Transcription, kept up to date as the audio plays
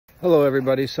Hello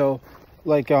everybody. So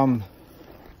I'm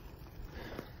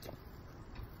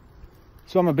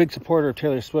a big supporter of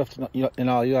Taylor Swift, and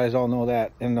all you guys all know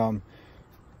that, and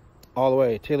all the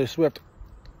way Taylor Swift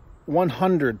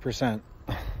 100%.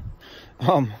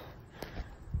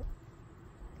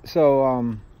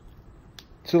 So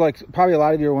like probably a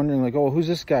lot of you are wondering, like, oh, who's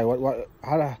this guy? Why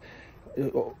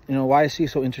is he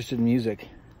so interested in music?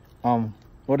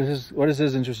 What is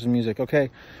his interest in music?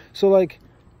 Okay, so like,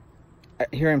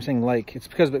 here I'm saying like, it's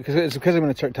because I'm going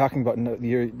to start talking about the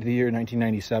year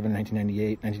 1997,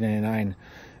 1998, 1999.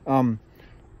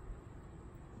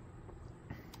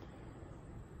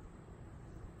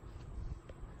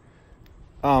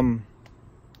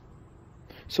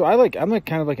 So I'm like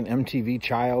kind of like an MTV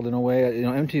child in a way.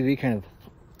 MTV kind of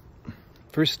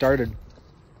first started.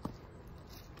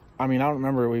 I mean, I don't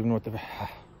remember even what the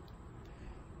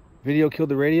video killed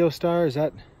the radio star. Is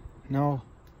that no?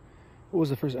 What was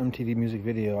the first MTV music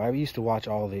video? I used to watch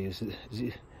all these.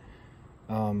 It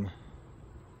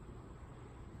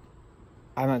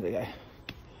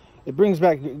brings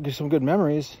back some good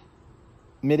memories.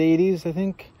 Mid-'80s, I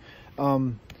think.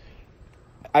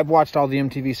 I've watched all the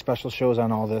MTV special shows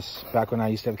on all this back when I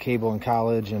used to have cable in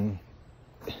college, and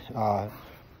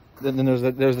then there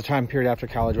was the time period after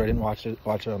college where I didn't watch I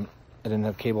didn't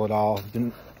have cable at all.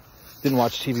 Didn't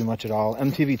watch TV much at all.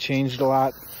 MTV changed a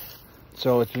lot.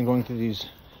 So it's been going through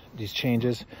these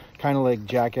changes, kind of like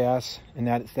Jackass, and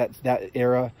that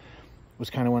era was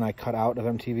kind of when I cut out of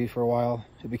MTV for a while.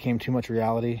 It became too much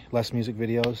reality, less music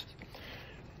videos.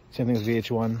 Same thing as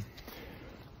VH1,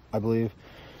 I believe.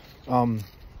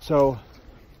 So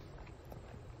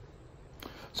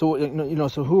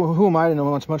who am I to know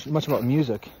much about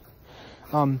music?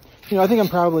 I think I'm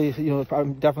probably,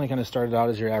 I'm definitely kind of started out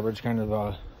as your average kind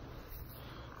of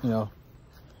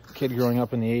kid growing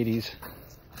up in the 80s,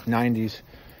 90s.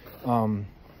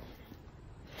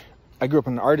 I grew up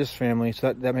in an artist family,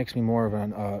 so that makes me more of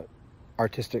an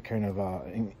artistic kind of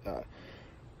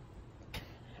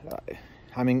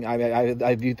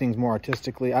I view things more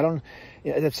artistically.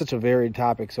 That's such a varied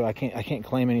topic, so I can't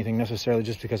claim anything necessarily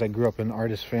just because I grew up in an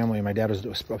artist family and my dad was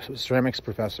a ceramics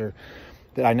professor,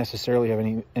 that I necessarily have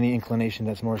any inclination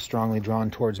that's more strongly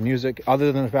drawn towards music,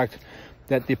 other than the fact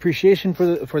that the appreciation for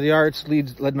the arts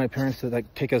led my parents to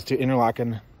like take us to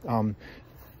Interlaken,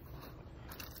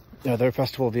 their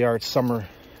Festival of the Arts summer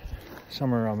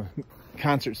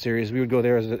concert series. We would go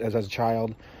there as a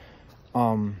child.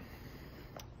 I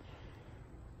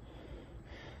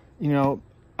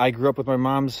grew up with my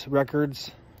mom's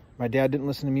records. My dad didn't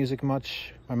listen to music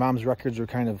much. My mom's records were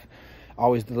kind of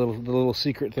always the little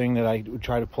secret thing that I would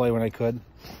try to play when I could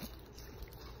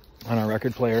on a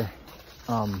record player.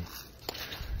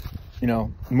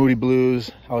 Moody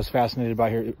Blues. I was fascinated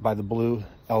by the Blue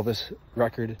Elvis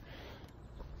record.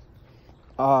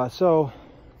 Kind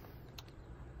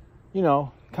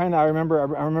of I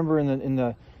remember in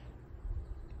the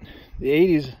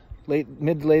 80s,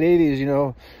 mid to late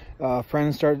 80s,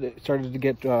 friends started to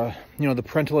get, the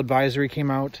parental advisory came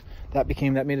out. That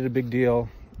made it a big deal.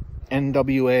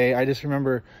 NWA. I just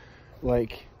remember,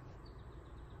 like,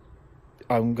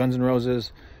 Guns N'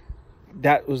 Roses.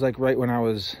 That was like right when I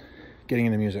was getting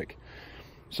into music.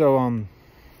 So,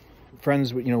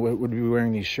 friends would be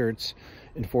wearing these shirts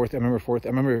in fourth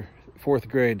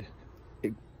grade.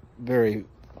 Very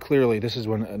clearly, this is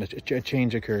when a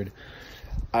change occurred.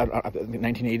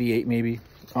 1988 maybe.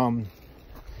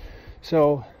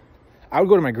 So I would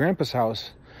go to my grandpa's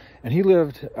house, and he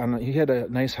had a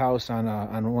nice house on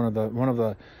a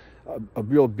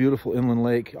real beautiful inland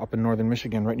lake up in northern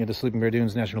Michigan, right near the Sleeping Bear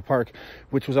Dunes National Park,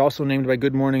 which was also named by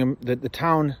Good Morning. The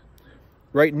town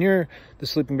right near the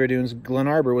Sleeping Bear Dunes, Glen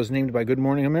Arbor, was named by Good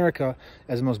Morning America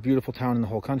as the most beautiful town in the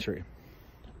whole country.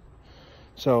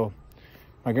 So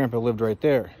my grandpa lived right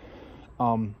there,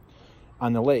 on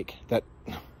the lake that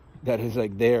is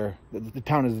like there. The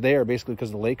town is there basically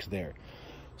because the lake's there.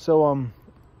 So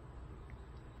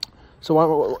we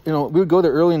would go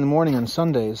there early in the morning on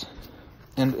Sundays,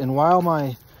 and while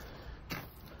my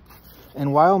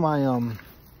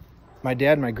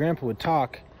dad and my grandpa would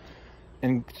talk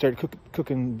and start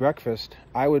cooking breakfast,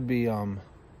 I would be in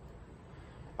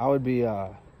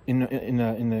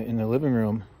the living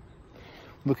room,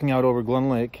 looking out over Glen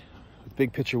Lake with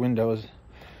big picture windows,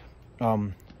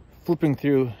 flipping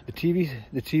through the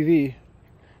TV.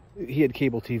 He had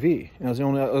cable TV, and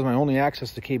that was my only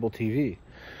access to cable TV.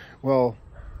 Well,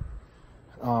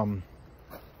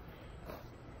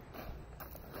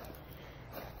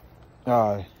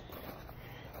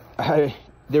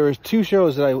 there was 2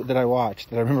 shows that I watched,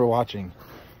 that I remember watching.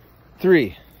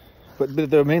 3, but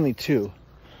there were mainly 2.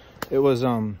 It was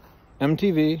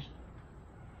MTV,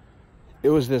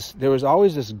 there was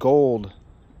always this gold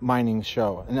mining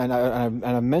show, and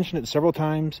I've mentioned it several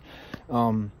times.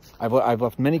 I've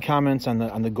left many comments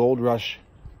on the gold rush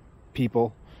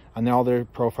people, on all their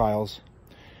profiles.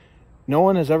 No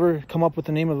one has ever come up with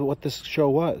the name of what this show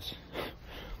was,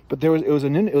 but it was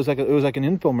like an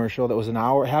infomercial that was an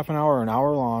hour, half an hour, or an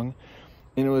hour long,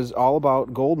 and it was all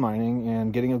about gold mining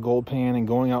and getting a gold pan and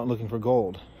going out and looking for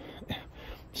gold.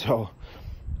 So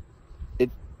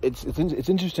it's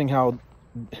interesting how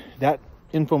that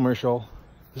infomercial,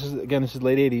 this is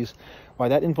late 80s, why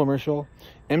that infomercial,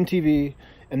 MTV,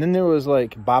 and then there was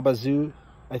like Babazoo,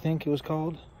 I think it was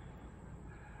called.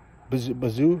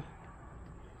 Bazoo?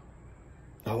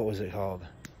 Oh, what was it called?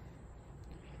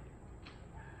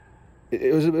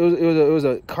 It was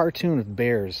a cartoon of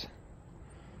bears.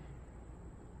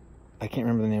 I can't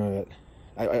remember the name of it.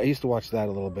 I used to watch that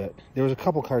a little bit. There was a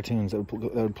couple cartoons that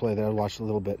would play that I watched a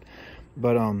little bit,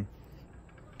 but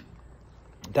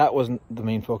that wasn't the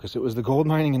main focus. It was the gold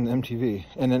mining and the MTV.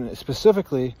 And then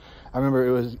specifically, I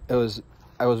remember I was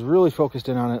really focused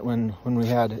in on it when we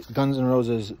had Guns N'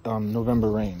 Roses' November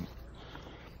Rain.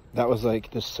 That was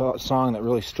like the song that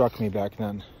really struck me back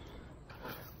then.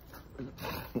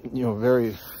 You know,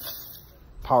 very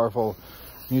powerful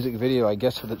music video, I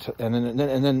guess. And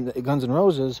then Guns N'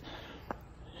 Roses.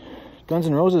 Guns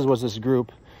N' Roses was this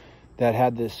group that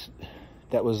had this,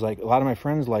 that was like, a lot of my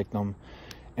friends liked them,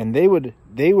 and they would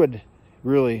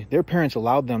really, their parents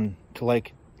allowed them to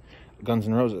like Guns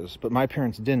N' Roses, but my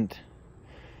parents didn't.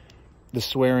 The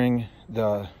swearing,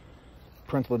 the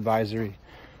parental advisory,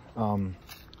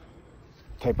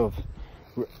 type of,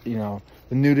 you know,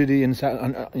 the nudity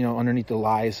inside, you know, underneath the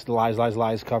lies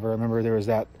cover. I remember there was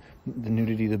the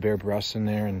nudity, the bare breasts in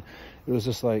there, and it was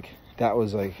just like, that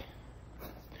was like,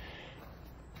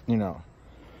 you know,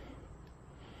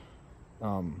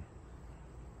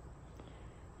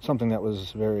 something that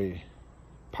was very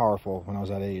powerful when I was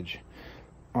that age.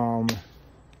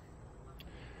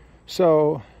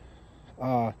 So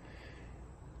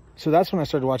that's when I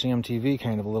started watching MTV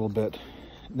kind of a little bit.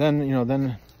 Then, you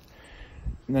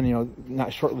know,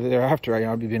 not shortly thereafter,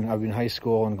 I'd be in high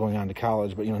school and going on to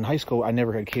college. But, you know, in high school, I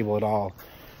never had cable at all.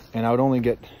 And I would only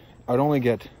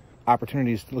get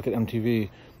opportunities to look at MTV,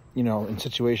 you know, in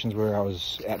situations where I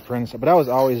was at friends. But I was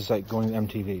always like going to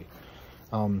MTV.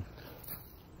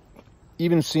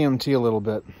 Even CMT a little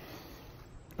bit.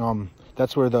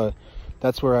 That's where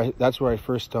I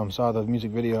first saw the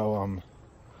music video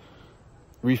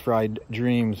Refried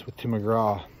Dreams with Tim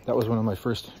McGraw. That was one of my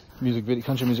first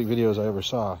country music videos I ever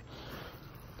saw.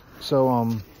 So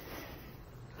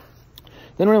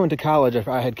then when I went to college,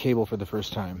 I had cable for the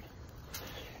first time,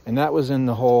 and that was in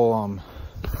the whole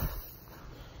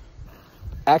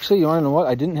actually, you want to know what?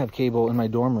 I didn't have cable in my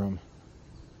dorm room.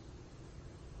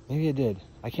 Maybe I did.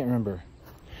 I can't remember.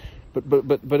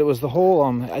 But it was the whole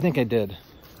I think I did.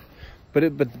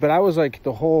 But I was like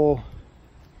the whole,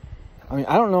 I mean,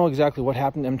 I don't know exactly what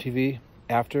happened to MTV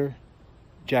after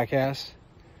Jackass,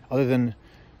 other than,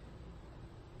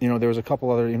 you know, there was a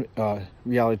couple other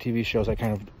reality TV shows I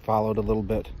kind of followed a little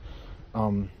bit.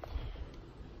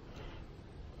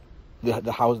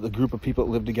 The group of people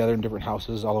that lived together in different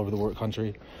houses all over the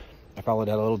country, I followed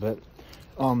that a little bit.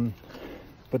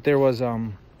 But there was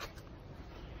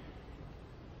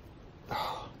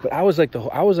but I was like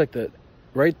the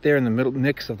right there in the middle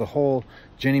mix of the whole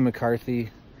Jenny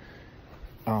McCarthy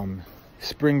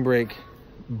spring break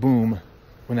boom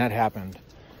when that happened.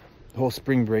 The whole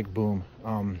spring break boom,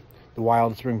 the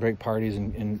wild spring break parties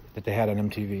that they had on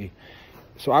MTV.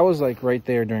 So I was like right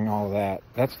there during all of that.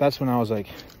 That's when I was like,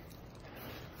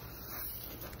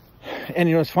 and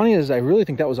you know what's funny is I really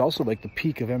think that was also like the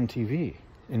peak of MTV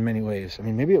in many ways. I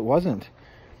mean, maybe it wasn't.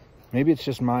 Maybe it's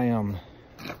just my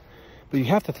but you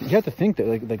have to think that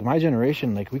like my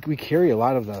generation, like we carry a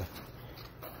lot of the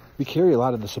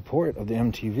support of the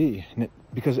MTV, and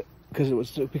because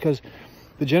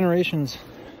the generations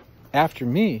after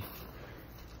me,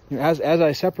 you know, as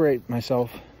I separate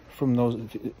myself from those,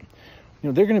 you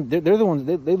know, they're the ones,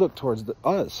 they look towards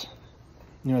us,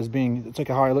 you know, as being, it's like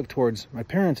how I look towards my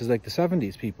parents as like the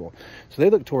 70s people. So they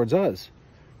look towards us,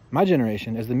 my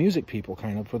generation, as the music people,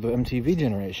 kind of, for the MTV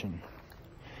generation.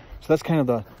 So that's kind of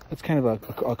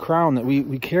a crown that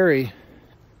we carry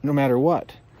no matter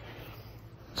what.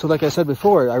 So like I said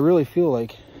before, I really feel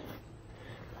like,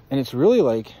 and it's really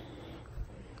like,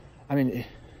 I mean,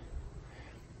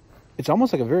 it's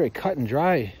almost like a very cut and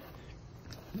dry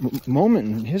moment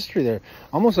in history there.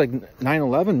 Almost like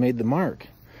 9/11 made the mark,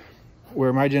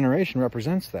 where my generation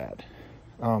represents that.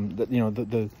 You know,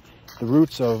 the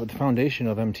roots of the foundation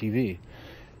of MTV.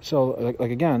 So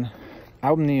like again,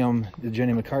 the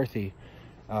Jenny McCarthy,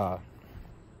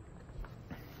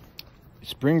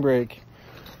 Spring Break,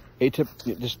 it's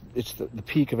the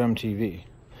peak of MTV.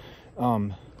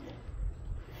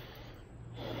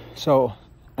 So,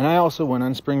 and I also went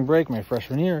on spring break my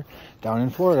freshman year down in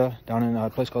Florida, down in a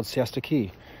place called Siesta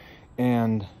Key,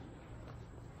 and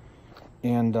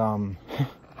then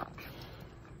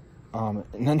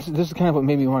this is kind of what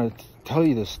made me want to tell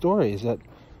you this story, is that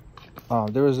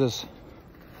there was this,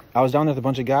 I was down there with a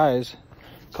bunch of guys.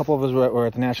 A couple of us were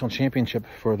at the national championship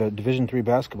for the Division III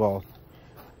basketball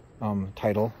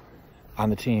title on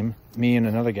the team, me and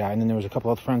another guy, and then there was a couple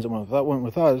other friends that went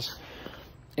with us,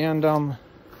 and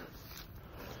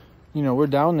you know, we're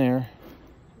down there,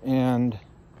 and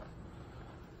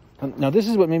now this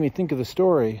is what made me think of the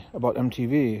story about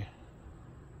MTV,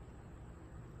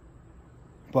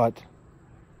 but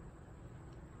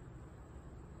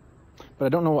I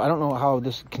don't know how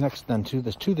this connects then to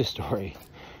this story,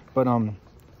 but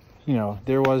you know,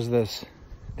 there was these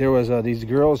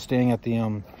girls staying at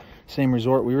the same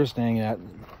resort we were staying at.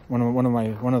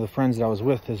 One of the friends that I was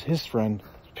with, his friend's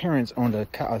parents owned a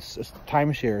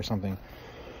timeshare or something.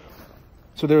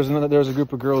 So there was a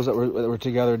group of girls that were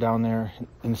together down there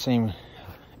in the same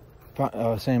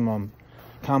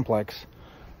complex,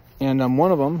 and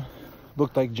one of them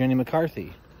looked like Jenny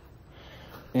McCarthy,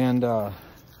 and of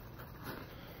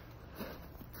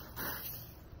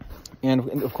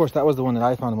course that was the one that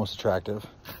I found the most attractive.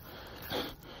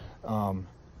 But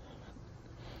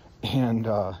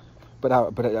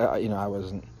I, you know, I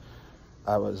was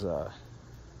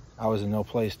in no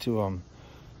place to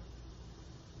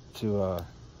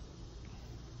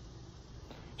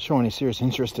show any serious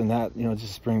interest in that. You know,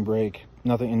 just spring break,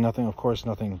 nothing, of course,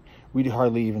 nothing. We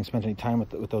hardly even spent any time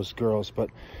with those girls, but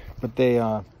they,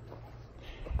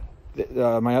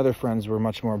 my other friends were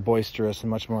much more boisterous and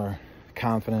much more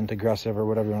confident, aggressive, or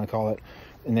whatever you want to call it,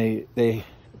 and they're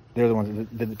the ones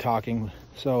that did the talking.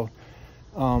 So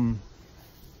and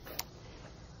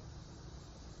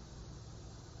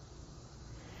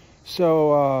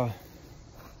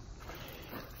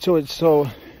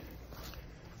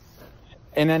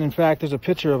then in fact there's a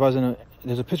picture of us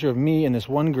there's a picture of me and this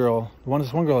one girl.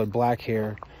 This one girl had black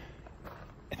hair.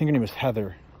 I think her name was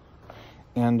Heather,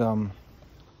 and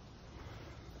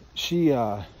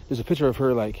there's a picture of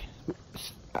her like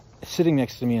sitting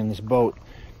next to me in this boat,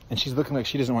 and she's looking like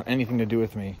she doesn't want anything to do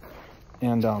with me,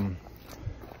 and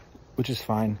which is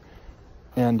fine.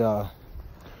 And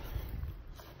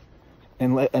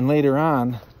later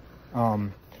on,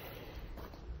 right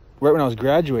when I was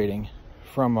graduating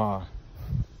from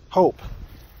Hope,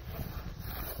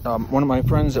 one of my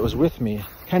friends that was with me,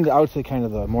 I would say kind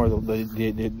of the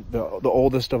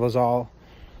oldest of us all,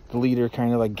 the leader,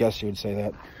 kind of, I guess you would say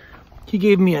that. He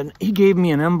gave me an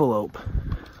envelope.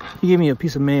 He gave me a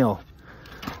piece of mail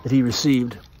that he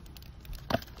received,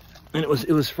 and it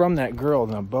was from that girl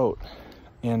in the boat,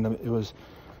 and it was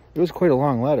quite a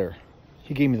long letter.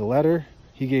 He gave me the letter.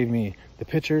 He gave me the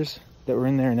pictures that were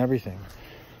in there and everything.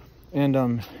 And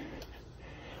the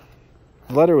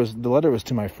letter was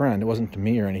to my friend. It wasn't to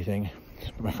me or anything.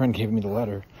 My friend gave me the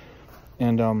letter,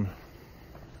 and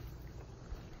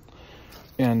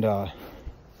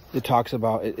it talks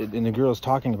about it, and the girl's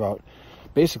talking about,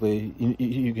 basically,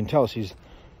 you can tell she's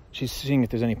seeing if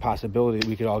there's any possibility that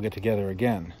we could all get together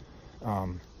again,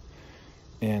 and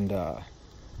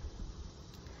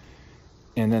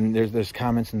then there's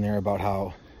comments in there about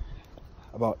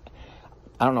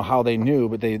I don't know how they knew,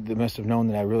 but they must have known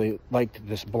that I really liked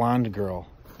this blonde girl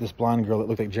that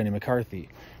looked like Jenny McCarthy,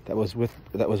 that was with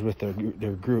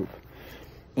their group,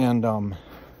 and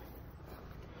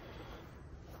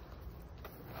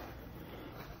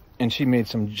she made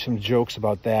some jokes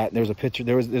about that. There's a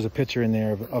picture in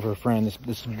there of her friend,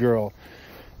 this girl,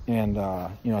 and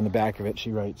you know, on the back of it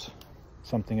she writes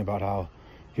something about how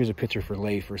here's a picture for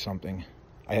Leif or something.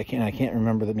 I can't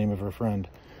remember the name of her friend.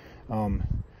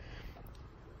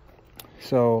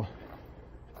 So,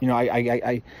 you know,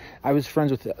 I was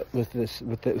friends with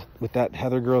that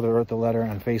Heather girl that wrote the letter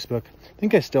on Facebook. I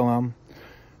think I still am.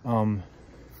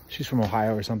 She's from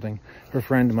Ohio or something. Her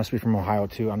friend must be from Ohio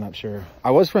too. I'm not sure.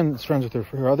 I was friends with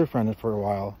her other friend for a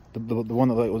while, the one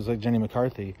that was like Jenny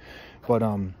McCarthy, but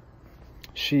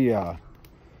she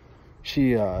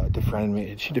defriended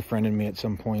me. She defriended me at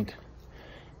some point.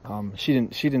 She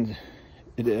didn't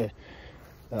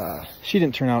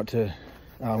turn out to.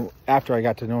 After I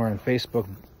got to know her on Facebook,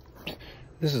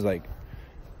 this is like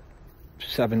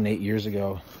 7-8 years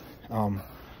ago.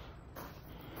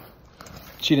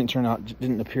 She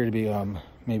didn't appear to be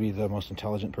maybe the most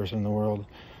intelligent person in the world,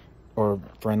 or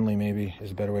friendly, maybe is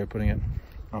a better way of putting it.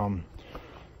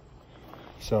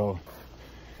 So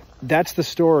that's the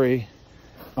story.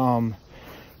 And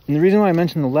the reason why I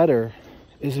mentioned the letter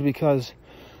is because,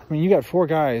 I mean, you got 4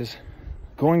 guys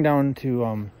going down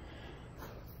to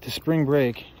spring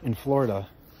break in Florida,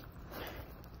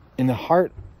 in the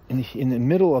heart, in the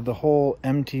middle of the whole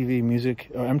MTV music,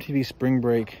 or MTV spring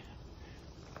break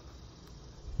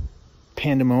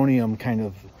pandemonium kind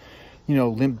of, you know,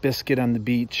 Limp Bizkit on the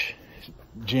beach,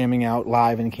 jamming out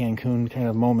live in Cancun kind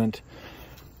of moment,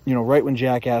 you know, right when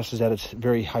Jackass is at its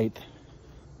very height.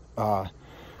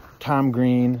 Tom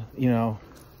Green, you know,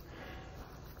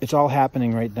 it's all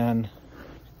happening right then.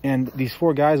 And these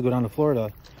 4 guys go down to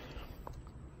Florida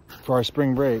for our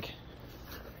spring break,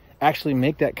 actually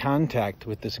make that contact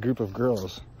with this group of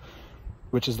girls,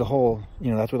 which is the whole, you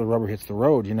know, that's where the rubber hits the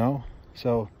road, you know?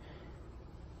 So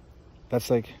that's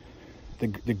like the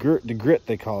grit,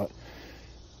 they call it,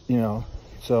 you know?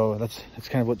 So that's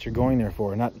kind of what you're going there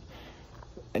for, not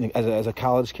as a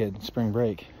college kid, spring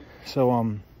break. So,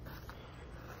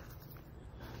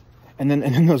 and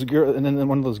then those girls, and then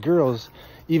one of those girls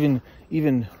even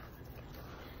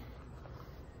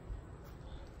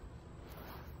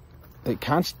like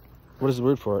what is the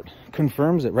word for it?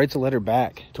 Confirms it, writes a letter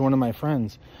back to one of my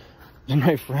friends. And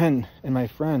my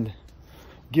friend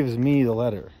gives me the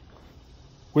letter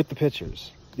with the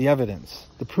pictures, the evidence,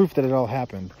 the proof that it all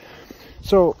happened.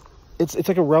 So it's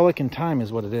like a relic in time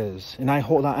is what it is. And I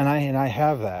hold on, and I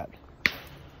have that.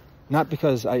 Not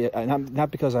because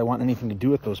not because I want anything to do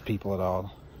with those people at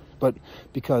all, but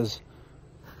because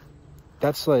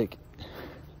that's like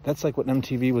what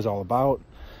MTV was all about.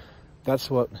 That's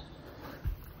what,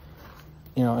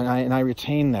 you know, and I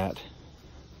retain that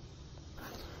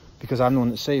because I'm the one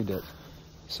that saved it.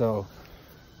 So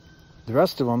the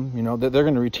rest of them, you know, they're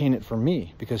going to retain it from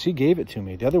me because he gave it to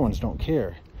me. The other ones don't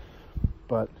care.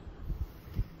 But,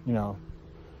 you know,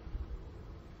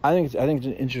 I think it's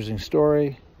an interesting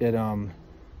story. It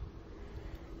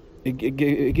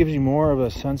gives you more of a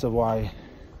sense of why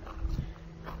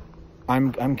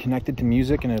I'm connected to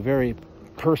music in a very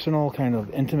personal, kind of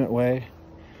intimate way.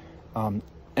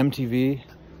 MTV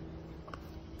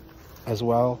as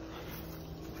well.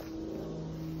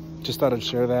 Just thought I'd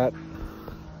share that.